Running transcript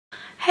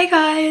Hey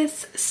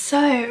guys,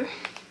 so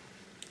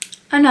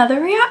another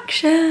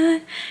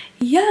reaction.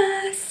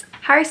 Yes,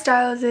 Harry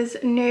Styles'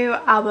 new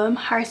album,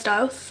 Harry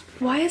Styles.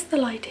 Why is the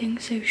lighting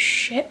so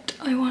shit,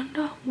 I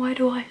wonder? Why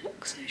do I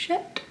look so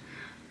shit?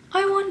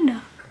 I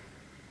wonder.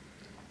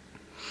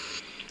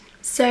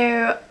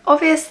 So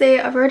obviously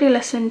I've already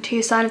listened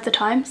to Sign of the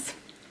Times.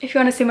 If you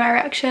want to see my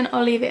reaction,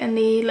 I'll leave it in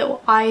the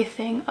little eye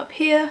thing up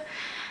here.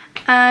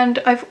 And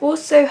I've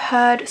also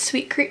heard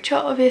Sweet Creature.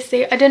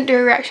 Obviously I didn't do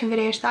a reaction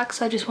video to that because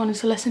I just wanted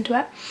to listen to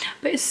it,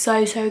 but it's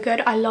so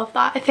good. I love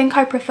that. I think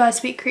I prefer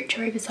Sweet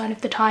Creature over Sign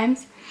of the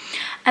Times.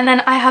 And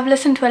then I have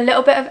listened to a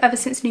little bit of Ever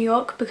Since New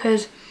York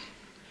because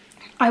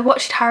I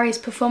watched Harry's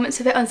performance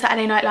of it on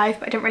Saturday Night Live,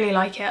 but I didn't really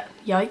like it.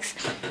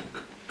 Yikes.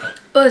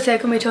 Also,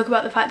 can we talk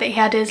about the fact that he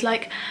had his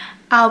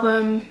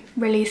album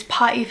release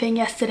party thing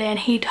yesterday and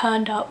he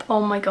turned up?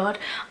 Oh my god.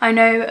 I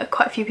know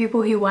quite a few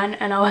people who went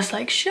and I was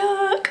like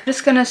shook. I'm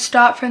just gonna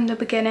start from the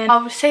beginning.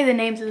 I'll say the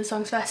names of the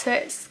songs first. So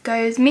it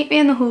goes Meet Me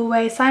in the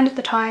Hallway, Sign of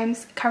the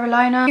Times,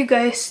 Carolina, Two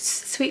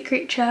Ghosts, Sweet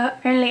Creature,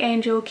 Only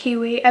Angel,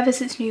 Kiwi, Ever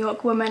Since New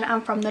York, Woman,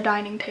 and From the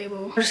Dining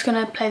Table. I'm just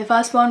gonna play the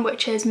first one,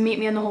 which is Meet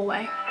Me in the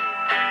Hallway.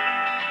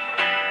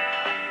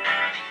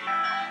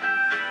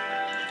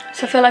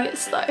 So I feel like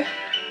it's slow.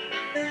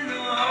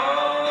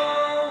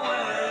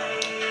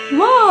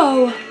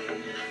 Whoa!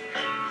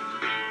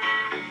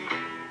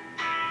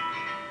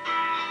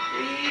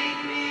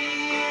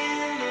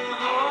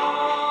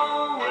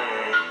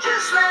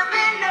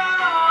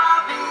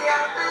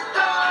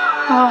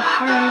 Oh,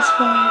 Harry's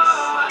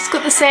voice. It's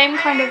got the same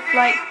kind of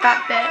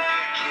that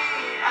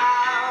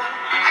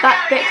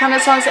bit kind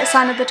of sounds like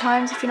Sign of the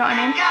Times, if you know what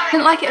I mean. I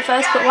didn't like it at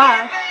first, but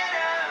wow.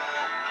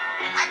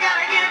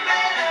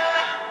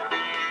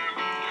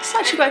 It's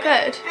actually quite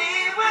good.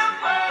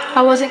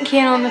 I wasn't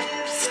keen on the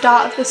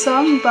start of the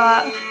song,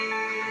 but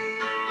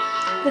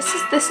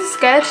this is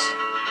good.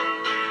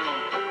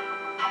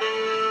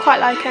 Quite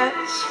like it.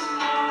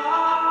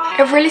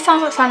 It really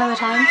sounds like Sign of the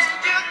Times.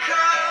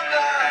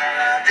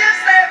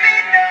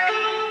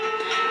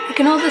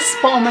 Ignore the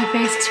spot on my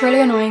face, it's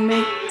really annoying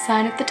me.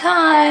 Sign of the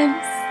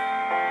Times.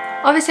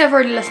 Obviously I've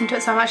already listened to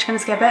it, so I'm actually going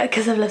to skip it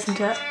because I've listened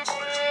to it.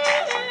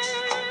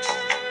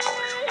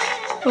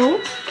 Ooh.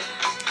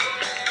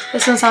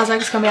 This one sounds like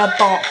it's going to be a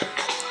bop.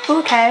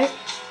 Okay.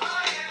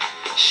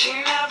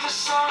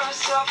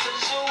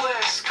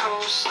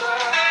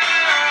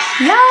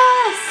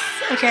 Yes!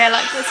 Okay, I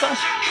like this one.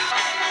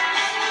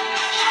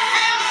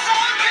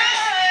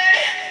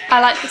 I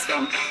like this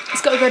one.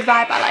 It's got a good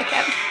vibe, I like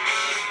it.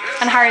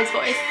 And Harry's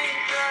voice.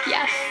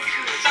 Yes.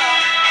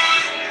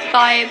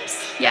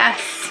 Vibes.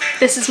 Yes.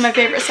 This is my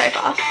favourite so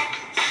far.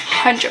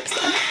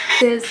 100%.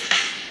 This is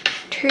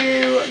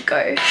Two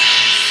Ghosts.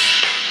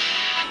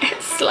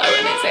 It's slow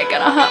and is it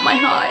gonna hurt my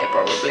heart? It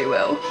probably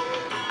will.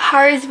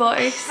 Harry's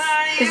voice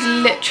is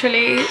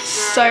literally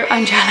so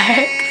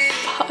angelic.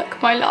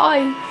 Fuck my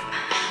life.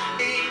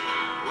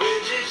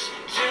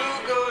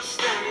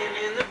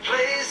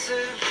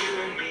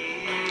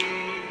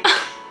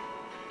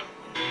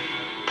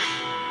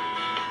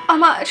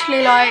 I'm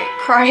actually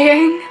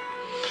crying.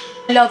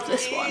 I love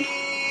this one.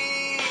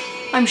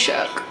 I'm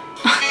shook.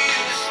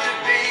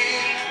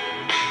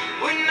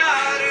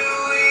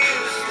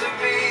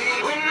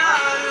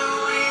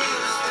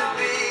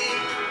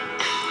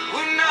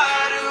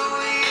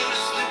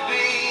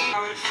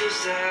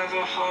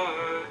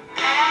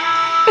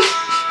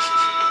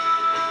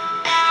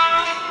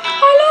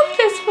 I love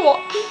this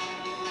one.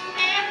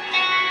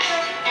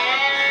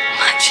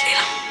 Actually,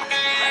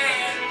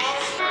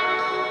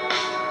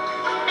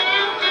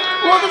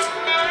 what the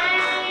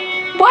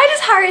why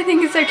does Harry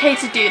think it's okay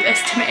to do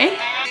this to me?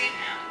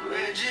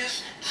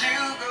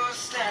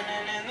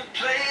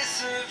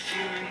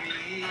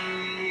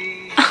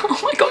 Oh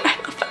my god, I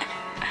love it.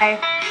 Okay.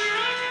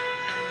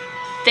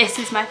 This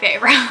is my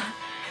favourite.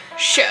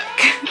 Shook.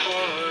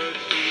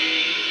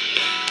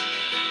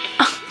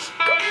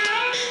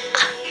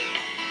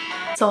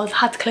 So I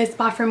had to close the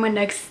bathroom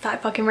window because it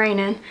started fucking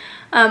raining.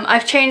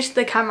 I've changed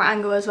the camera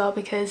angle as well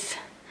because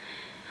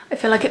I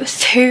feel like it was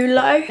too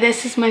low.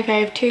 This is my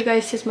fave. Two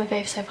Ghosts is my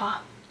fave so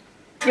far.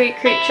 Sweet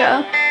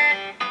Creature.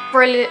 I've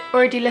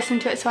already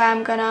listened to it, so I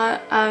am gonna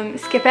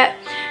skip it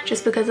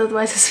just because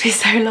otherwise this will be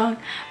so long.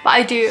 But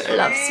I do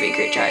love Sweet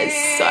Creature.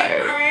 It's so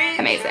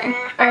amazing.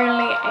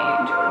 Only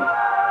Angel.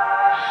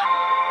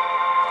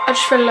 I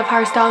just really love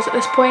Harry Styles at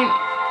this point.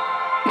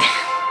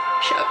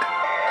 Shook.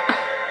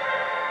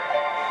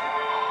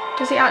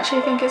 Does he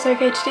actually think it's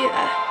okay to do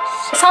this?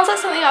 It sounds like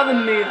something out of a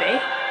movie. Do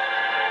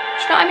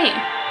you know what I mean?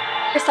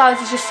 Harry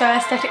Styles is just so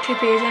aesthetically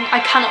pleasing. I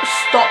cannot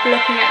stop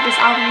looking at this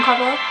album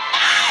cover.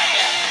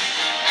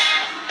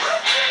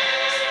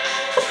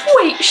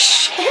 Wait,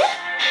 shit?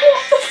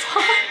 What the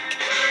fuck?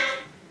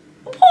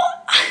 What?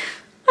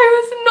 I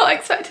was not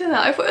expecting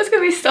that. I thought it was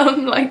gonna be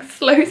some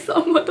slow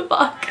song. What the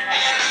fuck?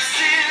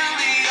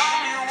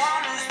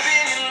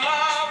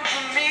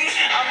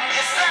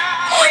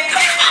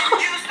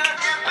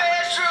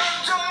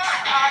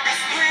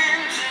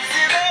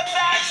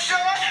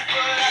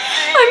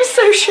 I'm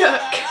so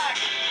shook.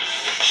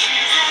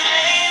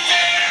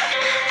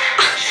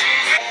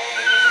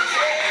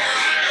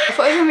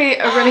 gonna be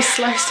a really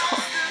slow song.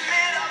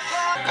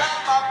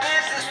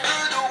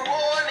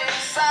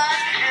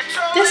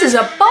 This is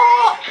a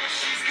bop!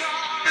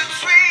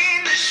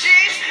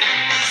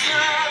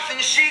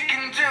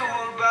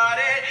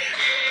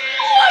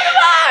 What the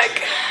fuck?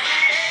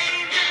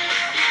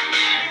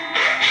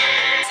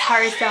 It's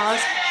Harry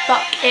Styles,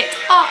 Fuck It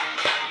Up.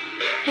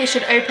 He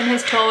should open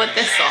his tour with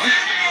this song.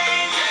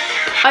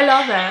 I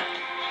love it.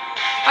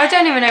 I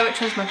don't even know which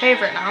one's my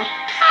favourite now.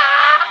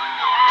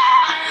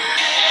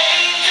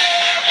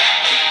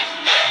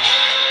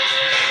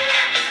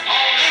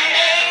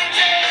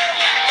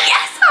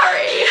 Yes,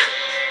 Harry!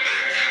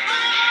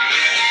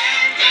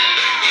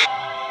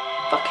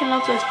 Fucking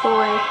love this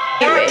boy.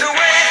 Anyway.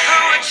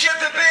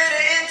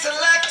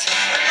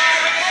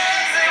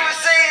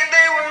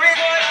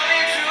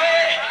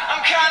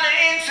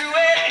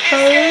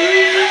 Oh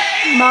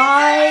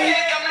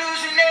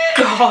my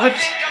god.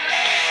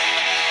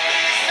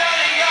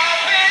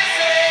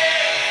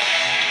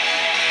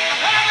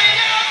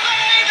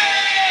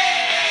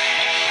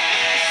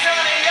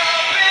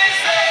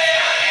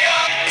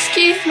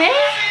 Excuse me?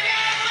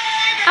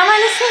 Am I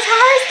listening to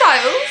Harry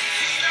Styles?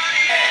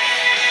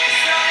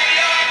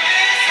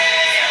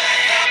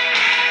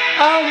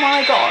 Oh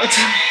my god.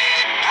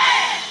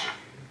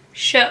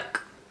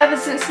 Shook. Ever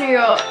since New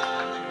York.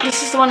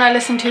 This is the one I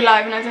listened to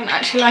live and I didn't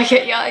actually like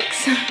it,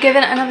 yikes.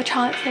 Giving it another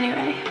chance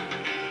anyway.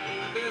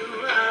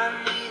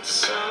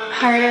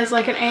 Harry is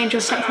like an angel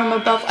sent from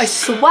above, I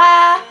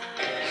swear.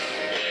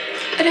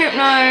 I don't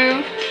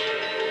know.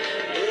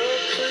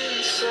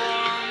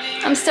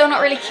 I'm still not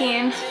really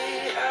keen.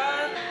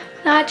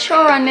 Not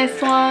sure on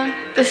this one.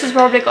 This has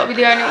probably got to be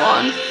the only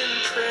one.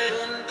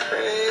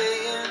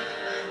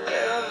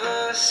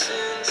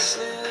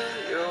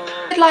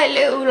 Like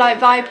little like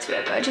vibe to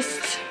it, but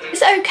it's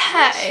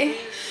okay.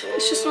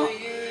 It's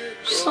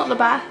just not the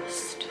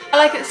best. I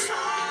like it's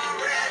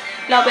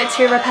a little bit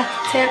too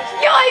repetitive.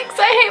 Yikes,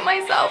 I hate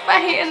myself for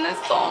hating this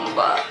song,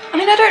 but I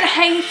mean I don't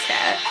hate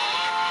it.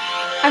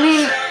 I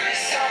mean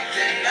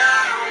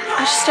I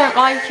just don't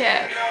like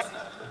it.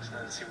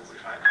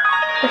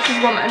 This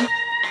is Woman.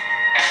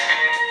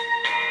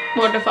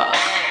 What the fuck?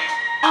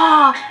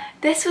 Ah,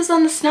 this was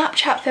on the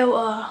Snapchat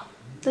filter.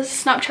 There's a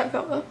Snapchat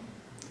filter.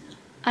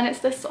 And it's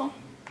this song.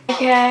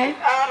 Okay.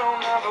 I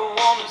don't ever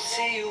want to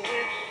see you with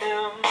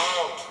him.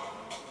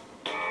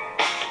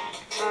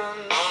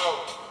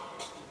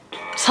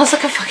 Sounds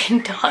like a fucking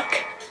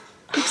duck.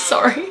 I'm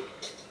sorry.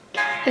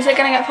 Is it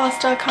gonna get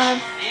faster? Kind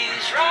of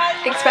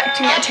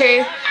expecting it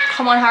to.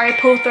 Come on, Harry,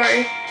 pull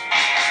through.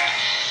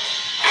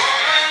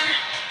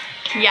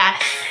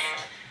 Yes.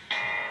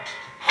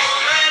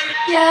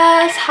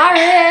 Yes,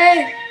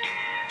 Harry.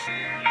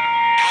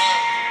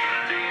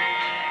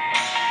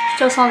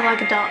 Still sounds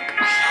like a duck.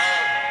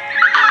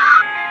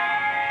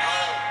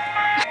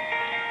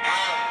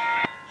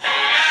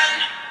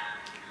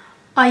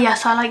 Oh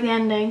yes, I like the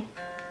ending.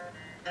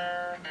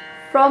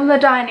 From the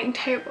Dining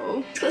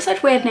Table. It's got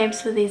such weird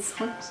names for these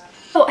songs.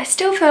 Oh, I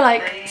still feel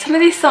like some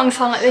of these songs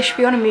sound like they should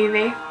be on a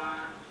movie.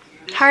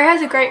 Harry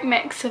has a great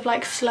mix of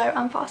like slow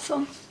and fast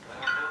songs.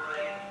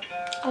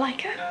 I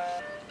like it.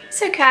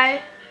 It's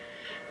okay.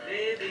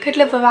 Could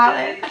live without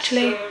it.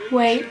 Actually,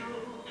 wait.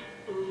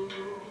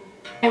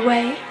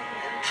 Wait.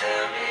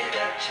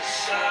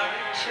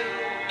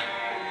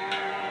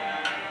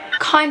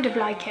 Kind of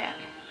like it.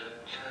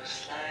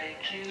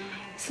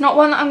 It's not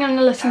one that I'm going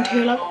to listen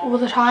to like all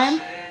the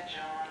time,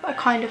 but I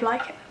kind of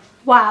like it.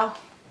 Wow.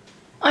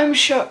 I'm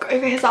shook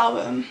over his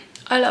album.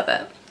 I love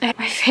it.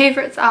 My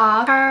favourites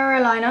are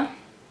Carolina,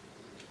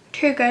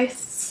 Two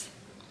Ghosts,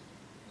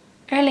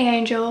 Only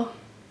Angel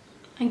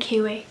and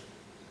Kiwi.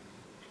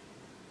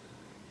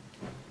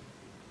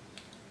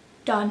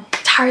 Done.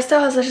 Harry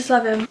Styles, I just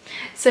love him.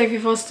 Sophie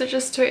Foster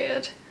just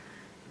tweeted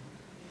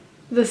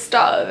the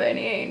star of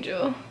Only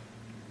Angel.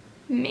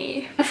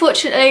 Me.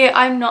 Unfortunately,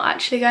 I'm not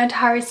actually going to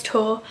Harry's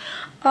tour.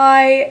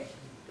 I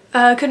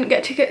couldn't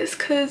get tickets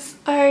because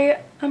I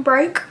am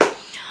broke,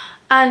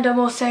 and I'm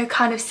also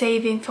kind of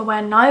saving for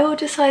when Niall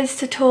decides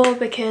to tour,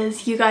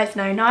 because you guys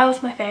know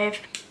Niall's my fave.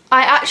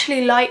 I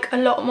actually like a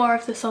lot more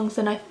of the songs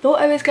than I thought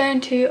I was going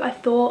to. I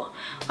thought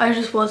I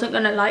just wasn't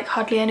going to like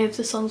hardly any of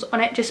the songs on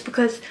it just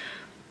because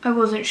I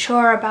wasn't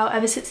sure about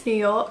Ever Since New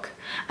York.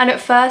 And at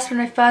first, when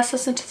I first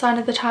listened to Sign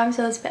of the Times,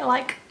 I was a bit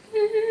like,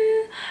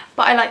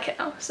 but I like it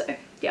now, so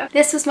yeah.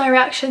 This was my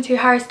reaction to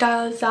Harry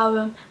Styles'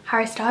 album,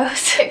 Harry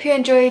Styles. If you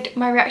enjoyed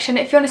my reaction,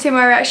 if you want to see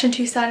my reaction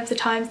to Sign of the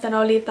Times, then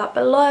I'll leave that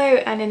below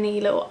and in the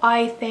little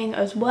eye thing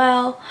as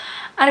well.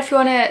 And if you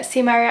want to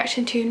see my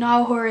reaction to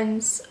Niall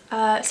Horan's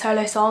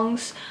solo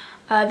songs,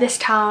 This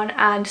Town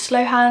and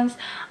Slow Hands,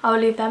 I'll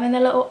leave them in the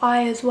little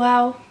eye as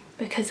well,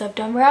 because I've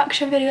done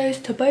reaction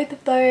videos to both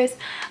of those,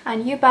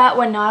 and you bet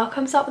when Niall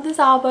comes up with his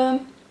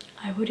album,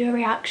 I will do a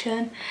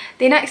reaction.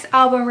 The next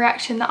album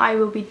reaction that I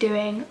will be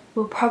doing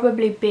will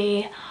probably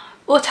be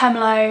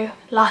Autumnalo,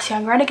 Last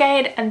Young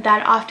Renegade, and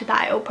then after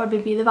that it will probably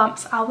be the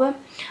Vamps album,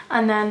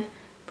 and then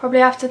Probably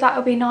after that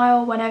will be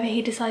Niall, whenever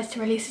he decides to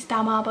release his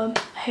damn album.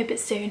 I hope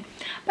it's soon.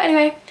 But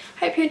anyway,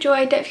 hope you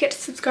enjoyed. Don't forget to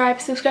subscribe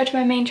to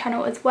my main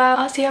channel as well.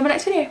 I'll see you on my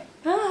next video.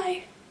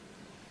 Bye!